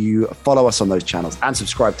sure you follow us on those channels and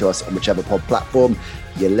subscribe to us on whichever pod platform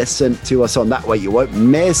you listen to us on. That way you won't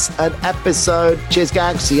miss an episode. Cheers,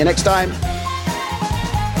 gang. See you next time.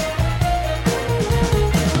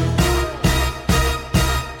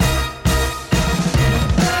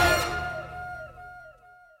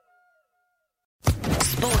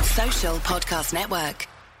 Sports Social Podcast Network.